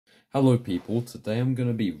Hello people, today I'm going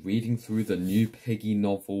to be reading through the new Piggy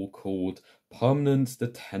novel called Permanent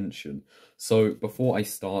Detention. So before I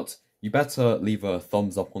start, you better leave a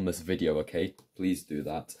thumbs up on this video, okay? Please do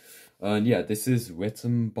that. And yeah, this is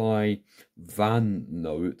written by Van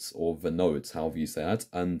Notes, or Vanotes, however you say that,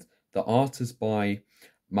 and the art is by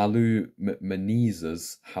Malu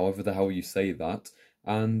Menezes, however the hell you say that,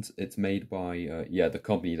 and it's made by, the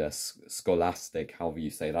company that's Scholastic, however you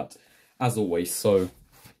say that, as always. So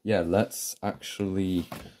yeah, let's actually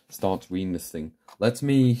start reading this thing. Let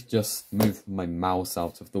me just move my mouse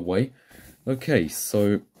out of the way. Okay,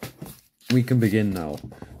 so we can begin now.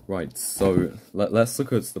 Right, so let's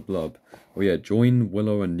look at the blurb. Oh yeah, join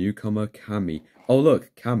Willow and newcomer Cammy. Oh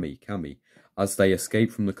look, Cammy. As they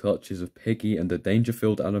escape from the clutches of Piggy and the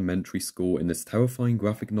Dangerfield Elementary School in this terrifying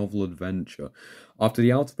graphic novel adventure. After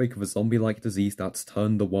the outbreak of a zombie-like disease that's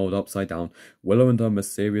turned the world upside down, Willow and her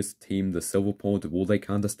mysterious team, the Silver Paw, do all they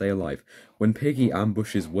can to stay alive. When Piggy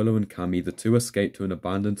ambushes Willow and Cammy, the two escape to an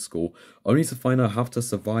abandoned school, only to find her have to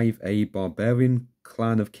survive a barbarian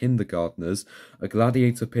clan of kindergartners, a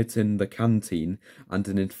gladiator pit in the canteen, and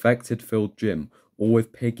an infected-filled gym, all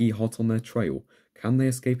with Piggy hot on their trail. Can they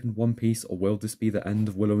escape in one piece, or will this be the end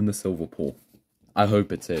of Willow and the Silver Paw? I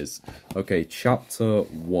hope it is. Okay, Chapter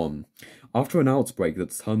 1. After an outbreak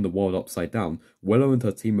that's turned the world upside down, Willow and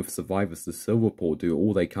her team of survivors, the Silver Paw, do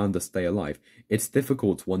all they can to stay alive. It's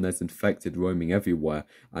difficult when there's infected roaming everywhere,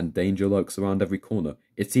 and danger lurks around every corner.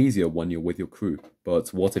 It's easier when you're with your crew, but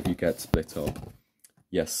what if you get split up?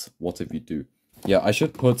 Yes, what if you do? Yeah, I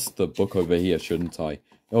should put the book over here, shouldn't I?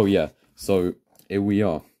 Oh yeah, so here we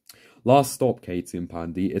are. Last stop, Katie and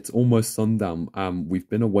Pandy. It's almost sundown, and we've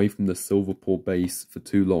been away from the Silver Paw base for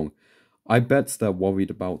too long. I bet they're worried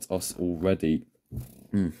about us already.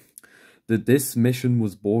 This mission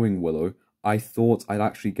was boring, Willow. I thought I'd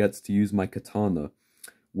actually get to use my katana.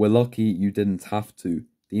 We're lucky you didn't have to.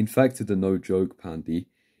 The infected are no joke, Pandy.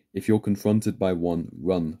 If you're confronted by one,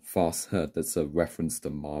 run fast. That's a reference to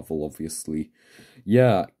Marvel, obviously.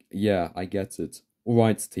 Yeah, I get it.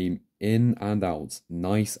 Alright, team. In and out.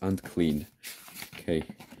 Nice and clean. Okay.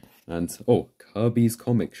 And, oh, Kirby's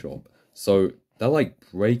comic shop. So, they're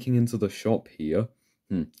like breaking into the shop here.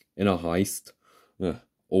 In a heist.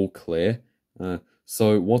 All clear.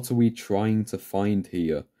 So, what are we trying to find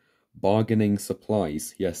here? Bargaining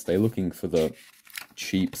supplies. Yes, they're looking for the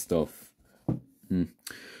cheap stuff.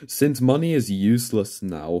 Since money is useless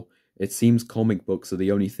now, it seems comic books are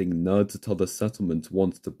the only thing nerds at other settlements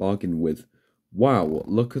want to bargain with. Wow,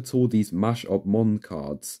 look at all these mash-up Mon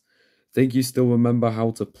cards. Think you still remember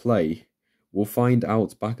how to play? We'll find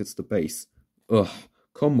out back at the base. Ugh,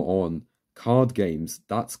 come on. Card games,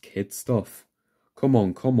 that's kid stuff. Come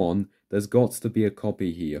on, there's got to be a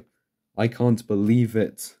copy here. I can't believe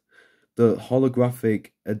it. The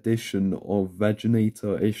holographic edition of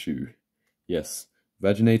Veginator issue. Yes,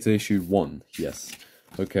 Veginator issue 1, yes.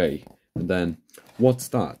 Okay, and then, what's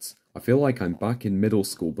that? I feel like I'm back in middle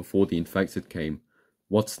school before the infected came.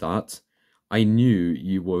 What's that? I knew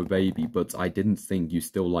you were a baby, but I didn't think you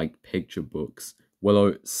still liked picture books.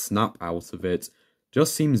 Willow, snap out of it.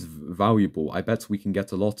 Just seems valuable. I bet we can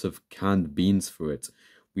get a lot of canned beans for it.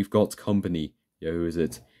 We've got company. Yeah, who is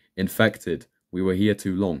it? Infected. We were here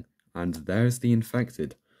too long. And there's the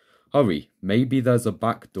infected. Hurry, maybe there's a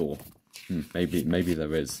back door. Maybe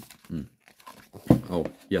there is. Oh,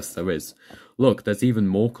 yes, there is. Look, there's even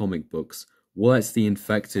more comic books. Let the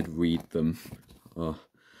infected read them.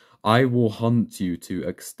 I will hunt you to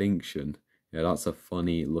extinction. Yeah, that's a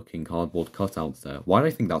funny looking cardboard cutout there. Why do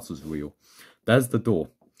I think that was real? There's the door.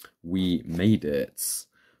 We made it.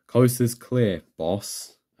 Coast is clear,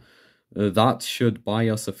 boss. That should buy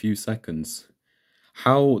us a few seconds.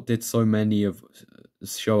 How did so many of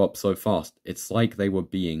show up so fast? It's like they were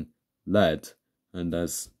being led. And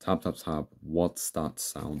there's tap. What's that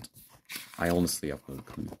sound? I honestly have no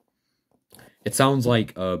clue. It sounds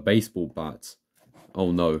like a baseball bat.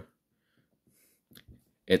 Oh no.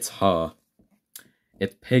 It's her.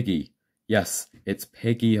 It's Piggy. Yes, it's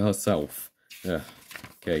Piggy herself.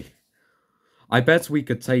 Okay. I bet we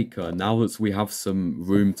could take her now that we have some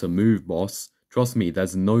room to move, boss. Trust me,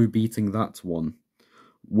 there's no beating that one.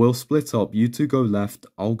 We'll split up. You two go left,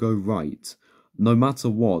 I'll go right. No matter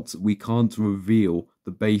what, we can't reveal the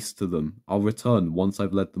base to them. I'll return once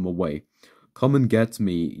I've led them away. Come and get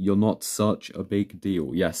me. You're not such a big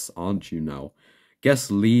deal. Yes, aren't you now? Guess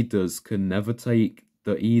leaders can never take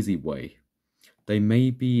the easy way. They may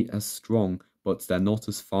be as strong, but they're not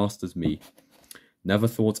as fast as me. Never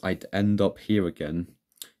thought I'd end up here again.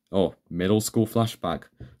 Oh, middle school flashback.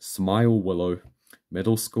 Smile, Willow.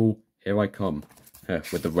 Middle school, here I come.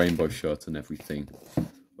 With the rainbow shirt and everything.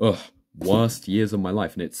 Ugh, worst years of my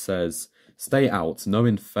life. And it says, stay out, no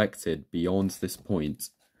infected beyond this point.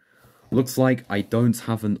 Looks like I don't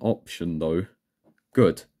have an option though.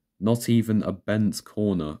 Good, not even a bent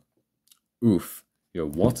corner. Oof. Yo,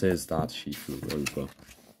 what is that she flew over?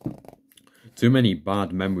 Too many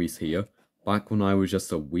bad memories here. Back when I was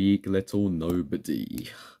just a weak little nobody.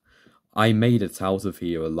 I made it out of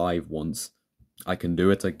here alive once. I can do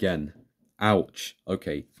it again. Ouch.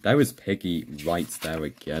 Okay, there is Piggy right there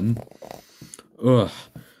again. Ugh,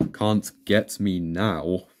 can't get me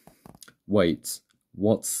now. Wait,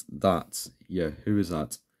 what's that? Yeah, who is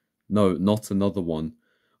that? No, not another one.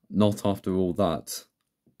 Not after all that.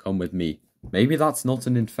 Come with me. Maybe that's not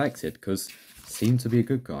an infected, because seemed to be a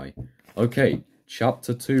good guy. Okay,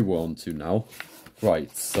 chapter 2 we're on to now. Right,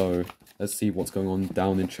 so let's see what's going on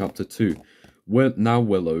down in chapter 2. Now,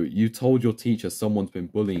 Willow, you told your teacher someone's been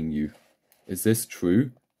bullying you. Is this true?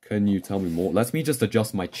 Can you tell me more? Let me just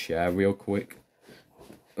adjust my chair real quick.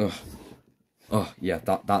 Ugh. Oh, yeah,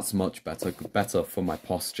 that's much better. Better for my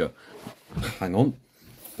posture. Hang on.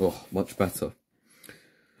 Oh, much better.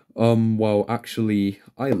 Well, actually,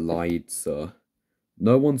 I lied, sir.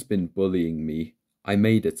 No one's been bullying me. I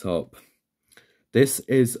made it up. This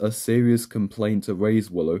is a serious complaint to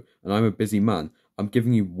raise, Willow, and I'm a busy man. I'm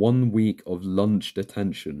giving you 1 week of lunch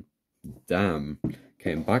detention. Damn.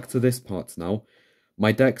 Okay, and back to this part now.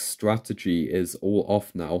 My deck's strategy is all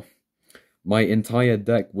off now. My entire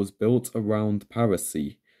deck was built around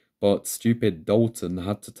piracy, but stupid Dalton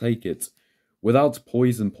had to take it. Without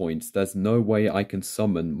poison points, there's no way I can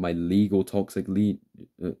summon my toxic legion.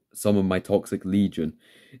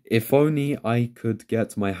 If only I could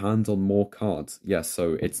get my hands on more cards. Yeah,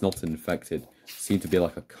 so it's not infected. Seemed to be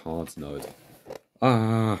like a cards node.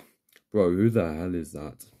 Ah, bro, who the hell is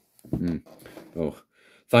that? Oh,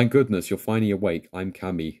 thank goodness you're finally awake. I'm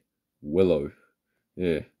Cammy. Willow.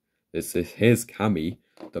 Yeah, here's Cammy,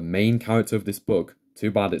 the main character of this book.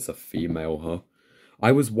 Too bad it's a female, huh?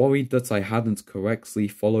 I was worried that I hadn't correctly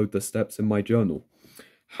followed the steps in my journal.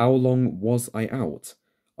 How long was I out?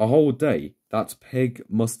 A whole day. That pig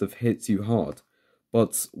must have hit you hard.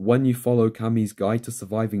 But when you follow Cammy's guide to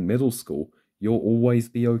surviving middle school, you'll always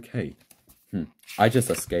be okay. I just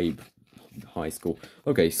escaped high school.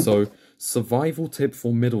 Okay, so survival tip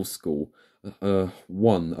for middle school.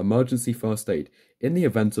 1. Emergency first aid. In the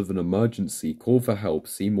event of an emergency, call for help,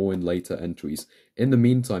 see more in later entries. In the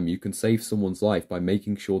meantime, you can save someone's life by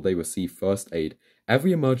making sure they receive first aid.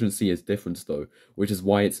 Every emergency is different though, which is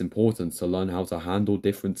why it's important to learn how to handle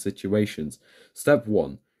different situations. Step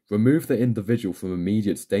 1. Remove the individual from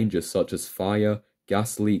immediate danger such as fire,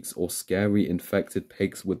 gas leaks, or scary infected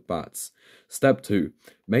pigs with bats. Step 2.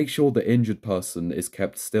 Make sure the injured person is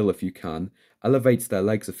kept still if you can. Elevate their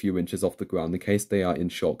legs a few inches off the ground in case they are in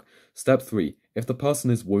shock. Step 3. If the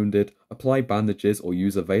person is wounded, apply bandages or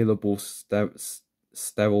use available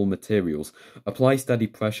sterile materials. Apply steady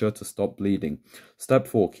pressure to stop bleeding. Step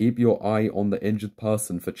 4. Keep your eye on the injured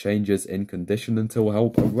person for changes in condition until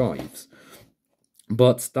help arrives.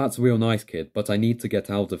 But that's real nice, kid, but I need to get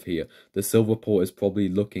out of here. The Silverport is probably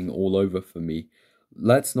looking all over for me.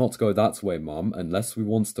 Let's not go that way, Mom, unless we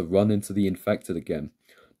want to run into the infected again.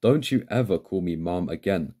 Don't you ever call me Mom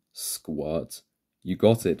again, squirt. You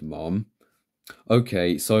got it, Mom.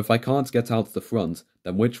 Okay, so if I can't get out the front,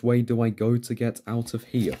 then which way do I go to get out of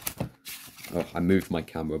here? Oh, I moved my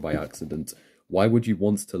camera by accident. Why would you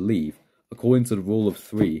want to leave? According to the rule of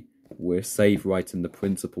 3, we're safe right in the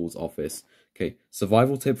principal's office. Okay,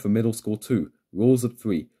 survival tip for middle school 2. Rules of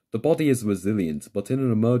 3. The body is resilient, but in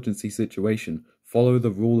an emergency situation, follow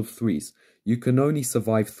the rule of 3s. You can only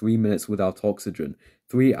survive 3 minutes without oxygen,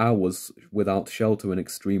 3 hours without shelter in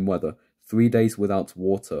extreme weather, 3 days without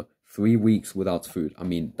water, 3 weeks without food. I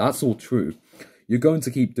mean, that's all true. You're going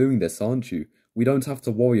to keep doing this, aren't you? We don't have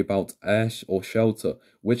to worry about air or shelter,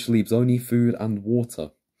 which leaves only food and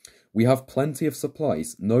water. We have plenty of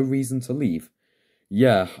supplies, no reason to leave.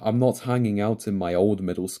 Yeah, I'm not hanging out in my old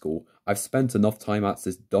middle school. I've spent enough time at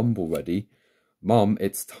this dump already. Mum,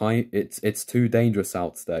 it's too dangerous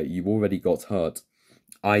out there. You've already got hurt.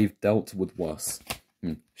 I've dealt with worse.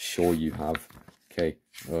 Sure you have. Okay,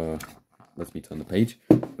 let me turn the page.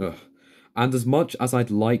 And as much as I'd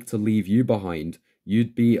like to leave you behind,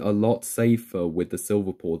 you'd be a lot safer with the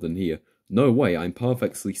Silverpaw than here. No way, I'm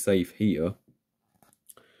perfectly safe here.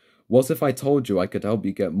 What if I told you I could help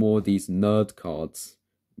you get more of these nerd cards?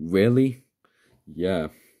 Really? Yeah.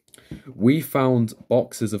 We found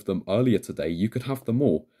boxes of them earlier today. You could have them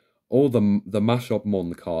all. All the Mashup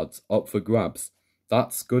Mon cards up for grabs.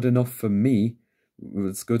 That's good enough for me.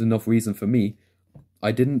 It's good enough reason for me.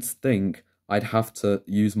 I didn't think I'd have to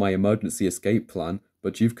use my emergency escape plan,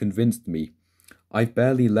 but you've convinced me. I've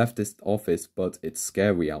barely left this office, but it's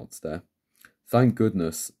scary out there. Thank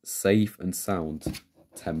goodness, safe and sound.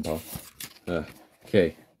 Temper.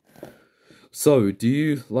 Okay. So, do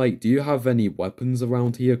you have any weapons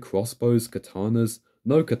around here? Crossbows, katanas?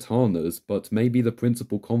 No katanas, but maybe the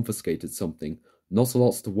principal confiscated something. Not a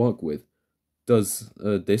lot to work with. Does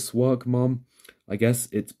this work, Mom? I guess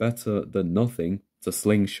it's better than nothing. It's a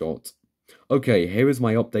slingshot. Okay, here is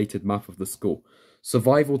my updated map of the school.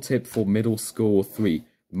 Survival tip for middle school 3.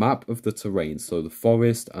 Map of the terrain, so the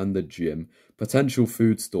forest and the gym. Potential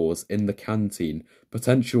food stores in the canteen.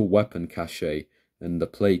 Potential weapon cache in the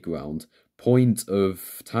playground. Point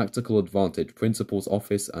of tactical advantage, principal's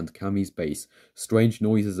office and Cammy's base. Strange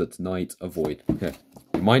noises at night, avoid. Okay,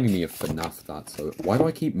 reminding me of FNAF that, so why do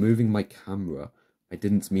I keep moving my camera? I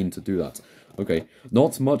didn't mean to do that. Okay,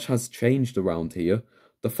 not much has changed around here.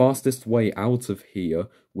 The fastest way out of here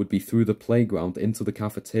would be through the playground, into the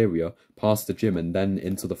cafeteria, past the gym, and then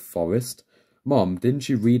into the forest. Mom, didn't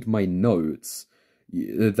you read my notes?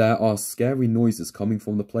 There are scary noises coming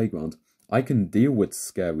from the playground. I can deal with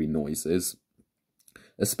scary noises,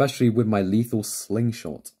 especially with my lethal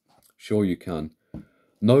slingshot. Sure you can.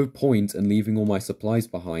 No point in leaving all my supplies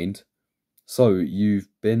behind. So, you've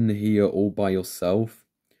been here all by yourself?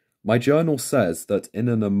 My journal says that in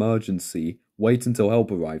an emergency, wait until help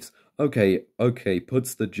arrives. Okay,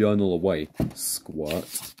 puts the journal away.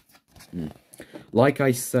 Squirt. Like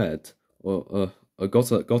I said,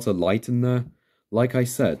 got a light in there? Like I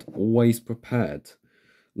said, always prepared.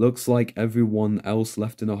 Looks like everyone else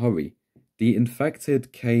left in a hurry. The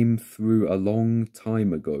infected came through a long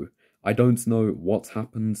time ago. I don't know what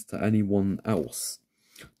happened to anyone else.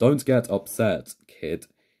 Don't get upset, kid.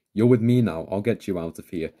 You're with me now. I'll get you out of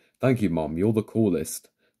here. Thank you, Mom. You're the coolest.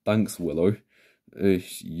 Thanks, Willow.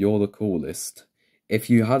 You're the coolest. If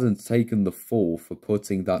you hadn't taken the fall for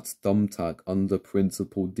putting that thumbtack under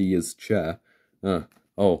Principal Dia's chair...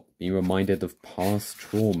 be reminded of past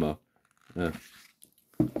trauma.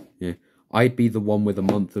 Yeah, I'd be the one with a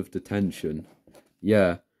month of detention.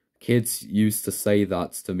 Yeah, kids used to say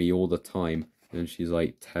that to me all the time. And she's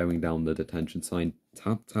like tearing down the detention sign.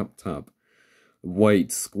 Tap, tap, tap.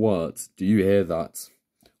 Wait, Squirt, do you hear that?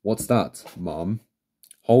 What's that, Mom?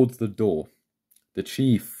 Hold the door. Did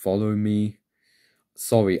she follow me?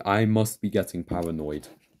 Sorry, I must be getting paranoid.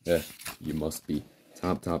 You must be.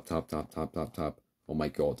 Tap, tap, tap, tap, tap, tap, tap. Oh my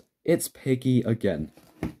god. It's Piggy again.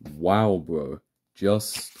 Wow, bro.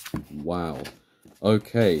 Just wow.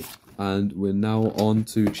 Okay, and we're now on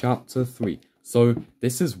to chapter 3. So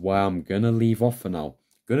this is where I'm gonna leave off for now.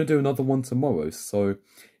 Gonna do another one tomorrow, so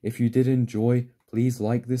if you did enjoy, please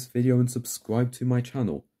like this video and subscribe to my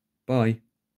channel. Bye.